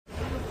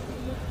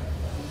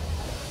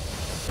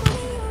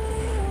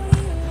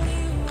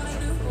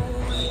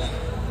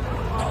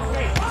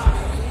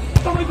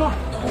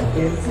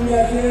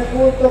Argentina tiene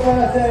punto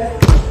para hacer.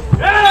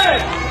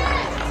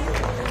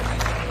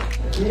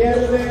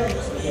 Pierde,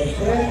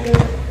 sorprende,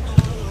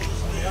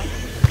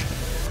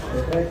 se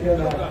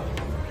presiona.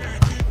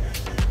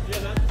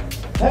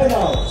 Time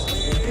out.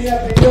 Argentina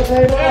pidió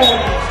time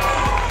out.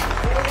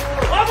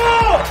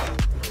 ¡Vamos!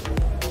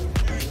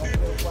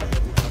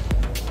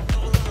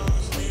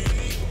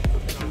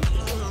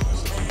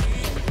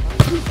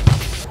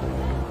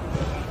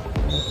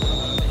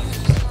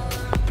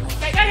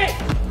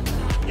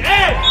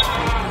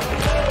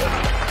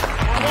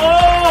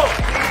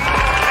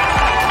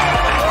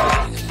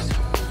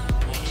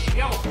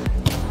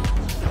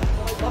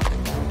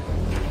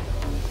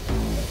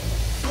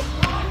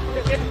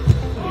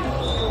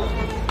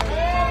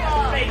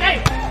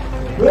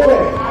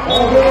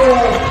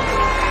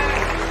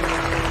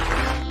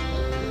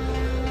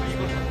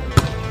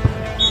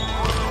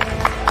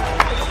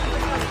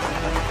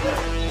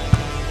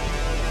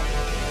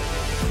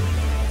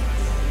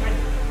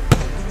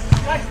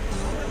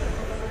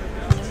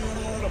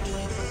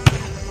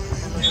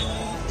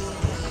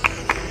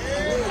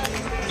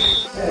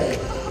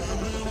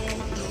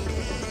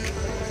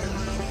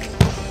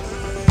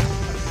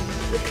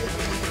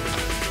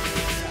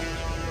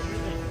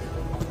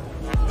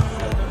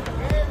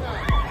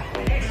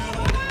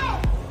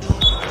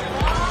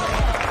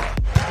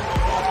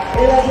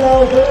 El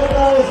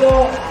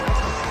aplauso.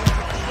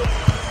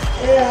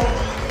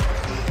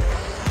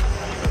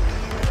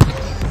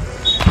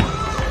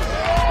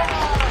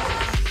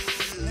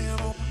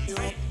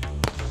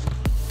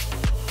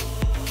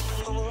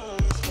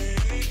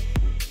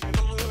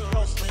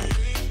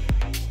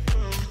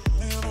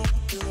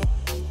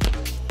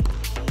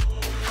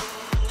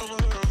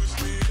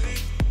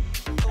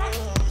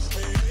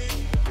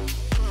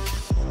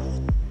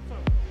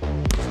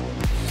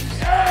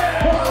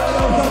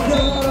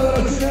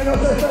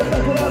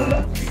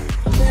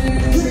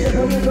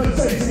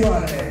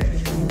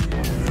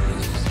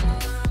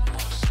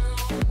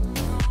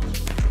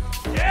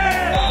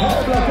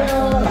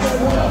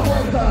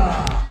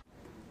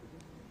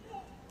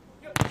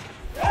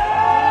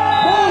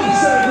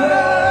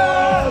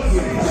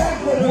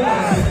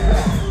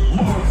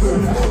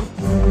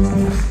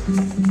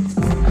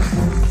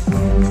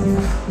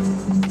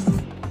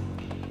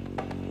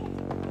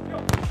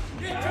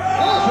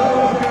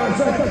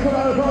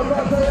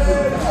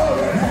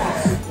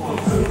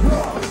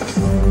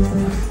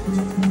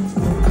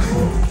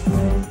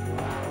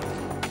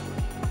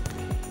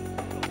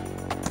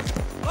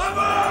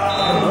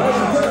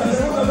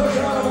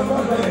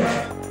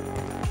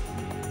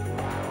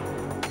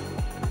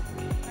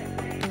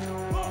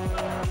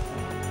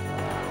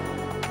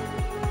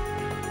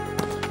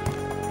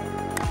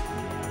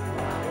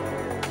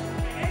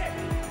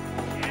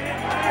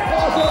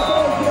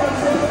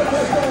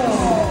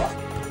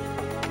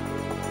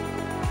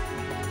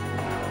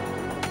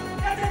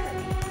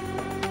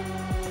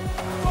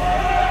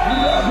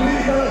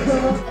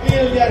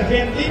 El de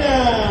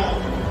Argentina.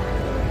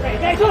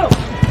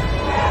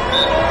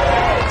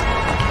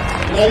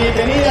 La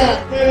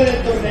bienvenida breve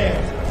del torneo.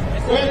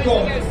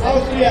 Welcome,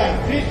 Austria,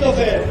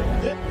 Christopher.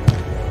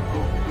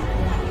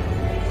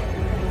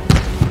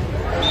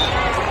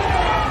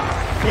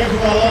 Buen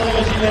jugador de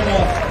los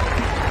chilenos.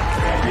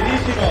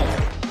 Rapidísimo.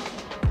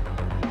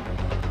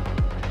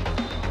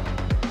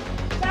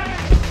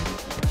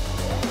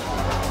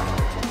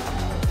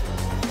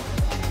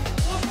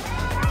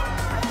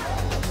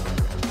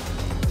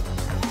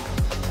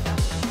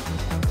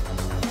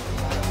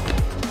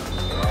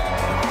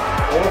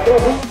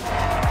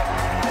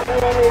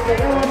 Qué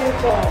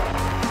bonito.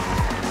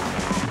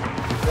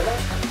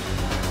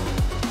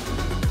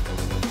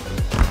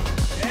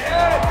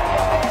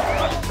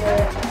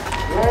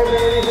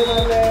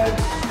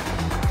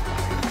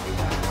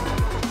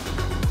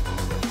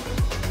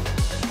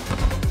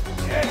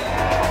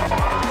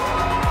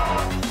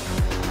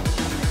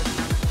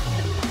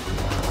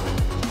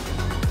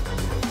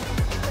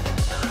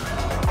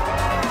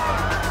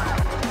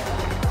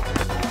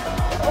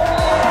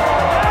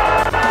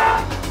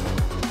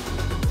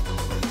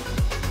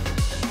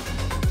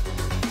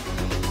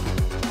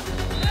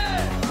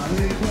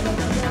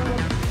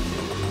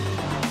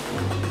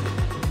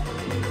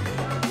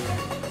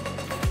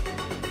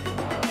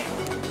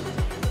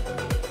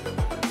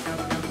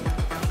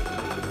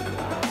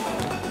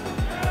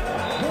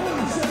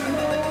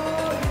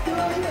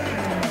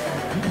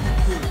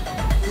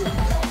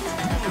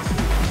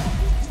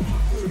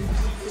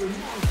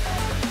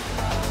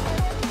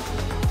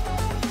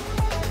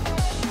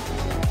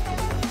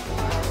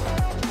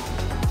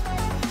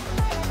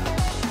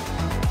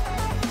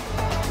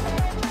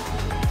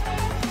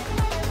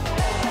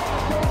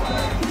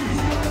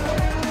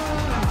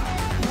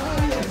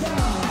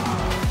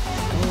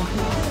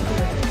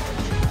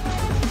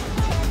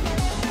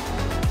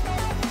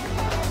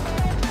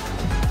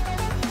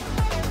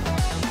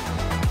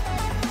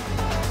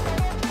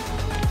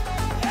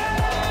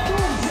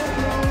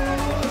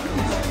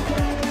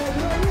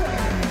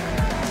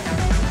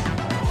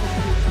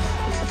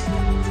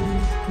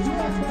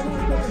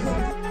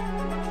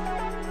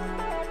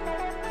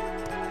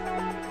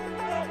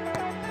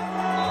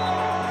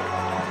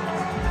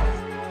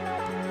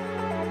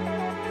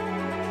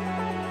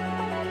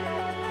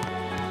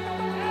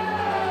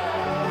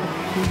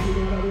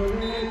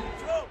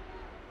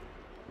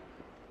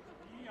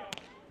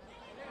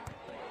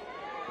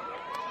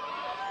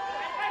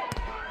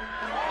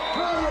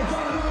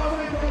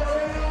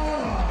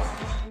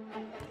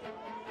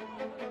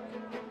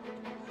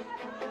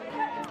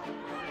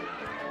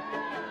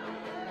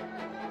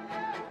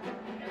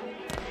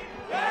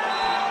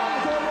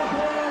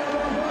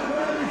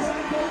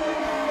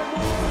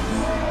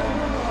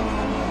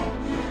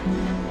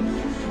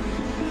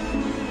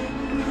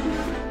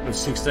 Of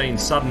 16,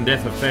 sudden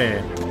death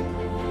affair.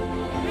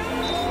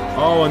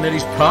 Oh, and then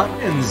his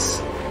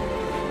partners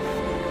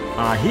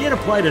are here to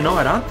play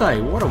tonight, aren't they?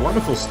 What a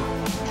wonderful start.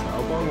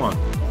 Trail by 1.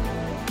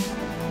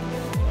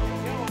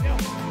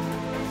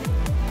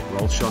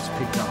 Roll shots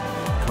picked up.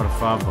 Quite a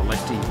far with the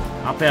lefty.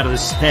 Up out of the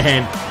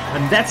stand.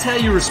 And that's how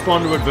you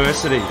respond to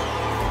adversity.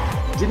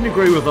 Didn't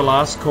agree with the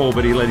last call,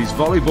 but he let his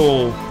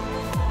volleyball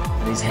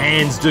and his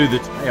hands do the...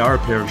 They are a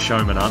pair of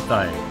showmen, aren't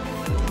they?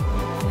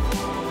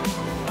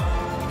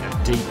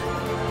 Deep.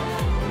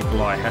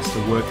 Nikolai has to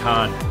work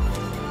hard.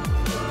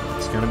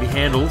 It's going to be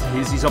handled.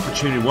 Here's his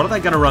opportunity. What are they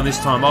going to run this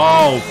time?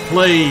 Oh,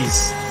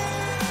 please.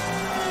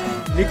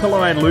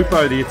 Nikolai and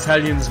Lupo, the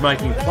Italians,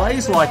 making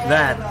plays like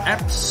that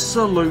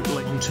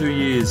absolutely in 2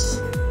 years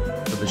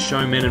for the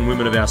showmen and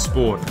women of our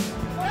sport.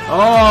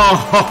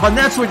 Oh, and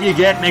that's what you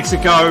get,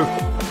 Mexico.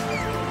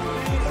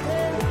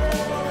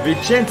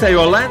 Vicente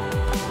Orlando.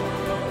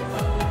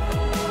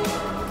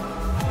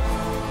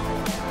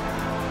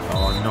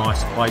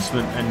 Nice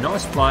placement and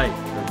nice play.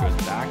 Goes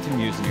back to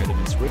Musin here. They've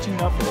been switching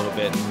up a little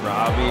bit, and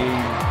Robbie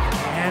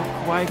can't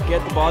quite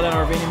get the ball down.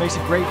 Aravena makes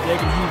a great dig,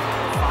 and he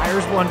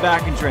fires one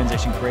back in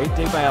transition. Great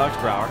dig by Alex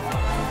Brouwer.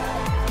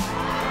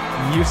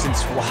 Musin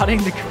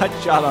swatting the cut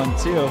shot on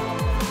 2.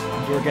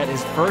 And Droguett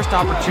his first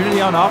opportunity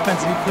on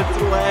offense, and he puts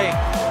it away.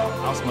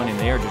 House money,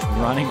 they are just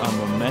running on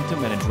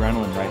momentum and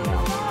adrenaline right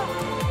now.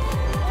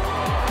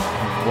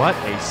 And what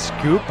a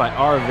scoop by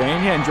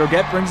Aravena, and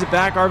Droguett brings it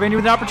back. Aravena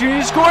with an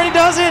opportunity to score, and he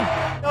does it!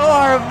 Oh,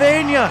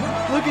 Aravena!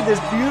 Look at this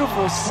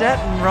beautiful set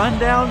and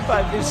rundown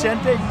by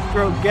Vicente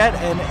Droguett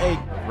and a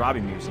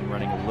Robbie Musin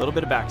running a little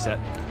bit of back set.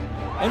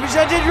 And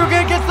Vicente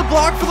Droguett gets the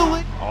block for the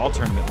lead. All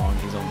tournament long,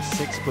 he's only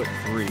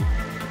 6'3",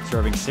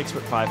 serving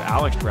 6'5".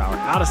 Alex Brouwer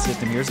out of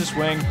system. Here's a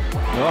swing.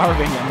 No,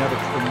 Aravena, another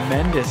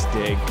tremendous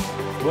dig.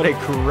 What a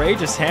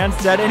courageous hand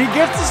set, and he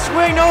gets the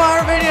swing. No,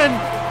 Aravena, and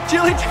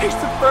Chile takes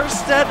the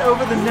first set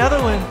over the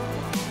Netherlands.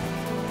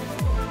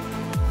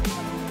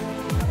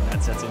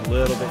 Set's a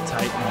little bit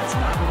tight, and it's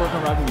not going to work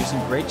on Robbie Musin.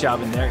 Great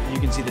job in there.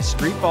 You can see the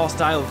street ball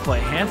style of play.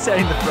 Hand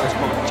setting the first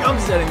ball, jump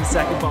setting the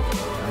second ball.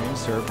 Turning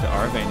serve to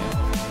Aravena.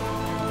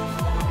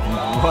 And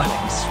what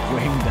a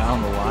swing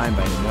down the line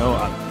by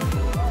Noah.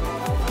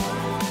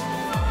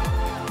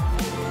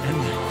 And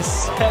the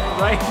set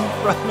right in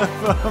front of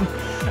him.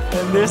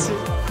 And this is...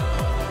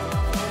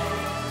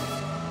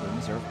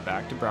 Serve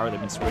back to Brouwer.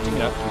 They've been switching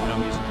it up, keeping on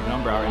Musin, keeping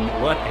on Brouwer. And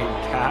what a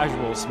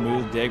casual,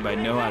 smooth dig by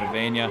Noah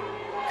Aravena.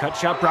 Cut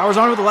shot, Brouwer's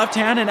on with the left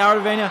hand, and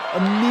Aravena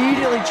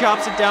immediately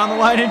chops it down the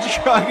line and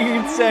shrugging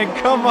and saying,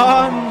 "Come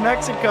on,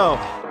 Mexico!"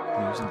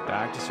 Musin's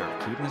back to serve,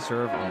 keeping the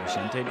serve on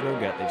Vicente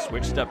Droguett. They've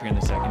switched it up here in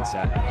the second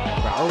set.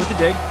 Brouwer with the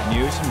dig,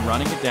 Musin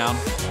running it down.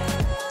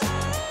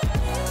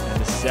 And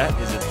the set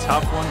is a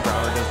tough one.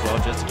 Brouwer does well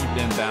just to keep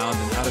it in bounds,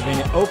 and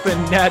Aravena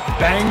open net,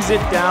 bangs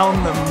it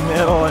down the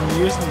middle, and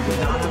Musin did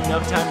not have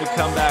enough time to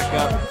come back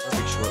up.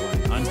 Perfect short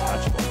line,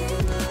 untouchable.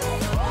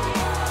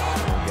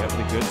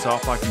 Good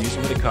soft block,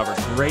 Musin with the cover.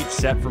 Great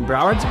set from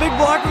Brouwer. It's a big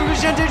block from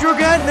Vicente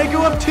Droguett, and they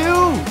go up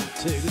 2.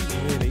 2,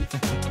 really.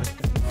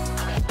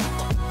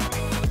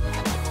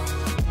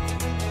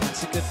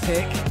 That's a good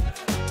pick.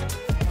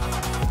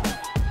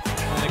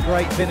 And a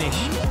great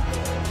finish.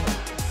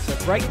 So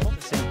break on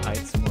the same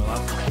height, some will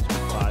out to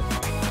 6'5".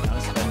 Now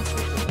it's been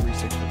 6'3",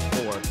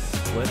 6'4".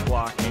 Split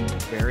blocking,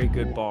 very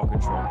good ball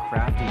control,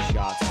 crafty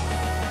shots.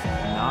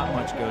 Not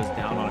much goes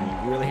down on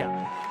him. You really have.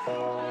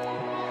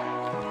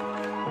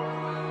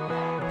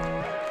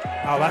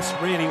 Oh, that's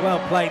really well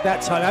played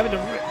that time. Having to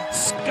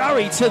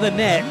scurry to the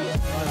net.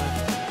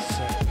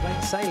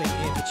 Plain sailing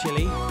here for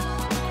Chile.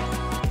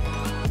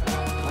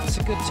 That's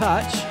a good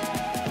touch.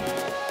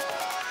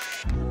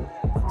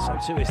 So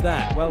too is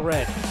that. Well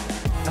read.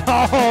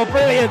 Oh,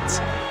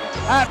 brilliant.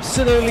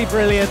 Absolutely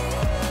brilliant.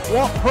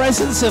 What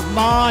presence of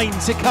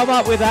mind to come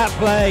up with that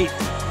play.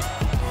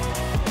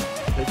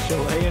 The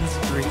Chilean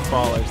street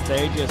ballers,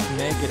 they just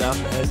make it up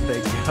as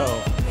they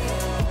go.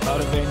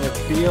 Aravena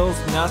feels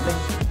nothing.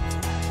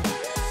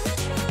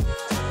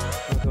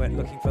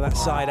 Looking for that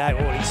side out.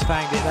 Oh, he's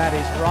found it. That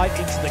is right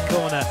into the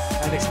corner,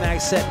 and it's now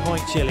set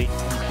point Chile.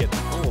 He's getting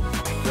fooled.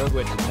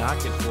 Droguett did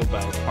not get fooled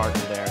by his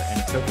partner there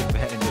and took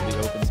advantage of the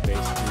open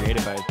space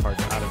created by his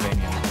partner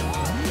Aravena.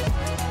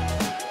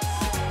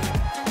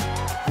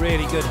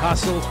 Really good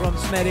hustle from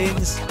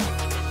Smedins,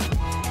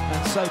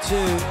 and so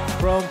too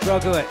from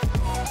Droguett.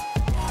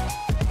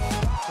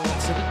 So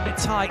it's a little bit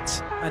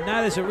tight, and now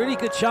there's a really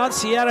good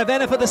chance here.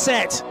 Aravena for the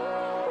set,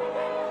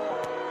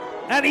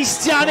 and he's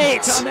done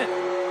it.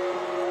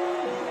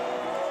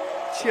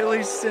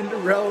 Chile's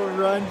Cinderella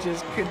run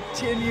just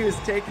continues,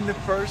 taking the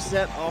first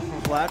set off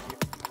of Latvia.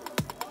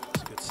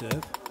 It's a good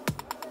serve.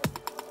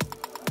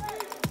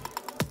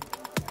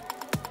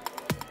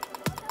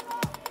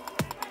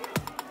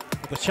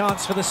 The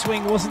chance for the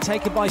swing wasn't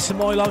taken by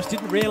Samoilovs,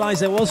 didn't realise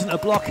there wasn't a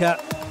blocker.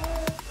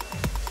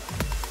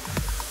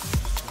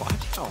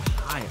 Watch how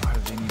high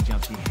Aravena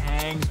jumps. He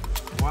hangs,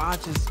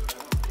 watches.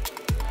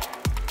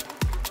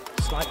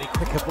 Slightly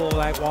quicker ball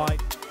out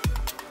wide.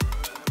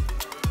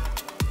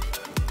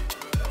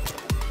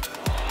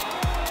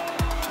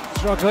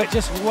 Droguett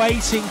just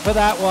waiting for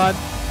that one.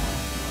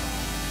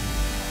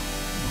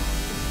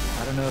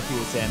 I don't know if he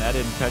was saying I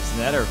didn't touch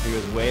the net or if he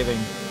was waving.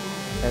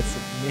 That's a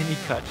mini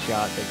cut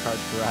shot that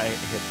Cartwright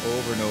hit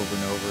over and over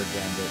and over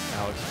again that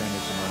Alex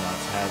Fenderson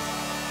has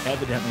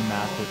evidently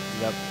mastered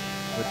up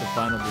with the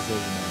final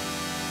decision there.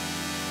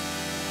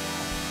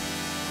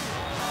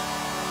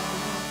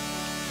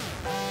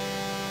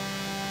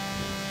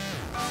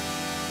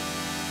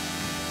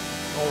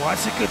 Oh,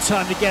 that's a good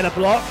time to get a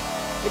block.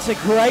 It's a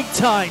great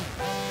time.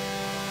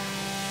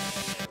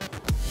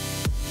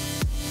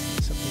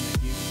 Something that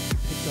you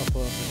picked up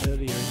on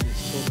earlier in this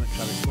tournament,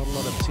 Travis. Not a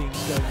lot of teams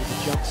going with the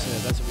jump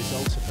serve as a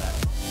result of that.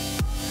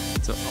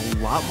 It's a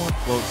lot more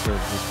float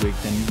serves this week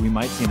than we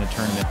might see in a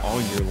tournament all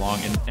year long.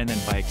 And then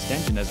by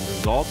extension, as a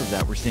result of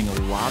that, we're seeing a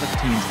lot of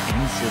teams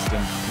in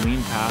system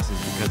clean passes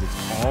because it's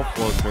all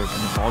float serves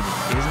and the ball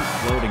just isn't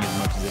floating as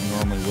much as it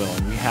normally will.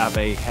 And we have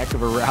a heck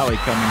of a rally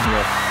coming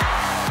here.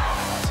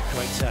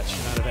 Great touch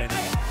from Aravena.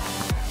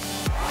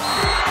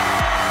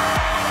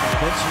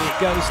 Eventually it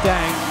goes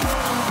down,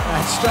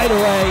 and straight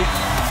away,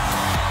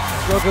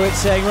 Droguett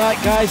saying, right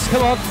guys,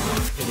 come on.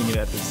 Hitting it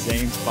at the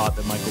same spot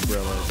that Michael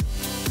Bryl is.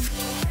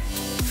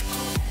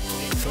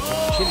 From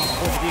Chile's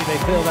point of view, they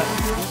feel that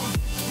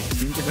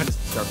These teams are going to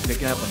start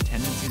picking up on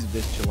tendencies of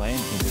this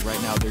Chilean team, but right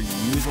now they're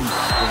using the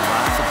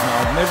last of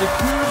knowledge. And there's a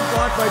huge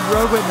block by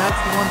Droguett, and that's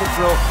the one that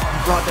Bryl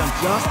brought down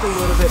just a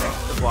little bit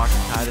to block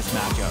and tie this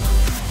match up.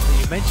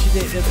 you mentioned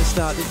it at the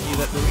start, didn't you,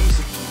 that the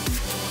reason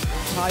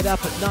tied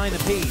up at 9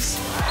 apiece.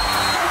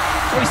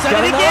 Oh, he's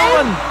done it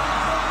again!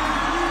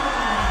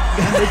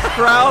 And the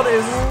crowd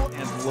is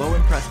low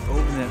and pressed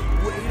over net,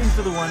 waiting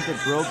for the ones that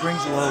Bryl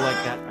brings low like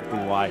that.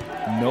 Why?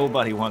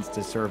 Nobody wants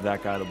to serve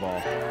that guy the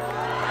ball.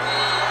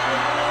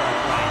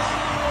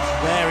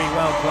 Very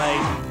well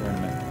played.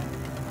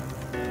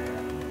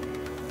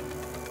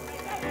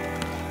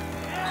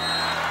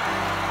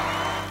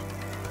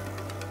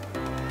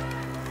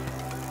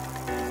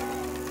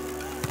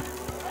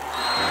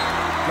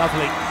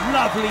 Lovely,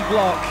 lovely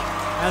block,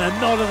 and a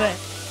nod of it.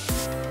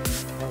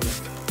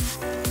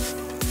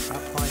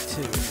 Up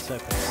 5-2 in this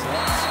opening set.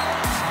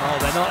 Oh,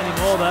 they're not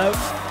anymore though.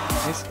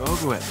 It's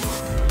Droguett,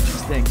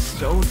 just staying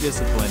so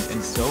disciplined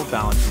and so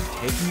balanced and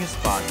taking his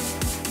spot.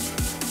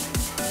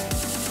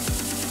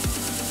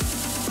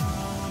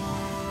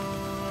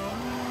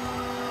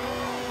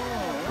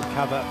 Good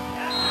cover.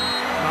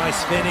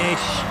 Nice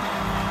finish.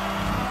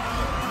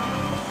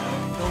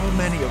 So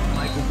many of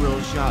Michael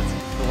Bryl's shots,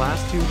 the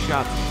last two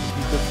shots,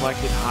 he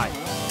deflected high.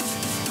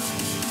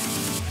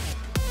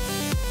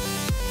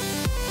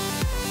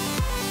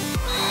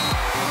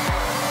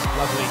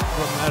 Lovely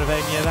from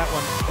Aravena. That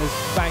one has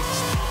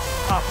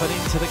bounced up and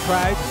into the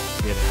crowd.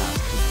 It has.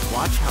 Just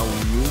watch how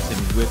loose and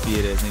whippy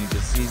it is, and he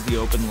just sees the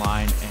open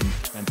line and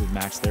ends his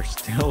match. They're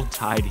still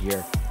tied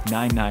here,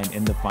 9-9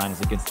 in the finals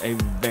against a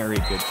very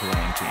good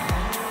Chilean team.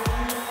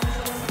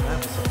 That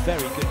was a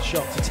very good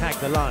shot to tag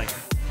the line.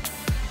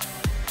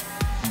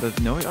 Both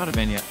Noe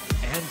Aravena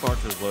and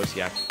Bartosz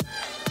Losiak.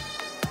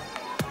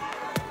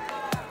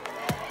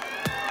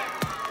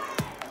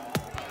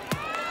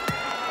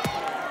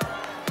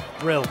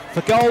 Bryl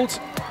for gold.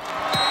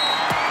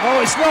 Oh,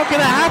 it's not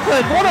going to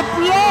happen. What a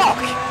block!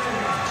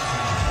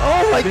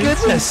 Oh my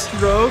goodness.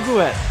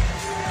 Droguett,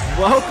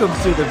 welcome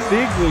to the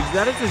big leagues.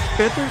 That is his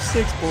 5th or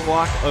 6th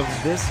block of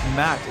this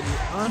match. It is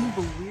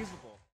unbelievable.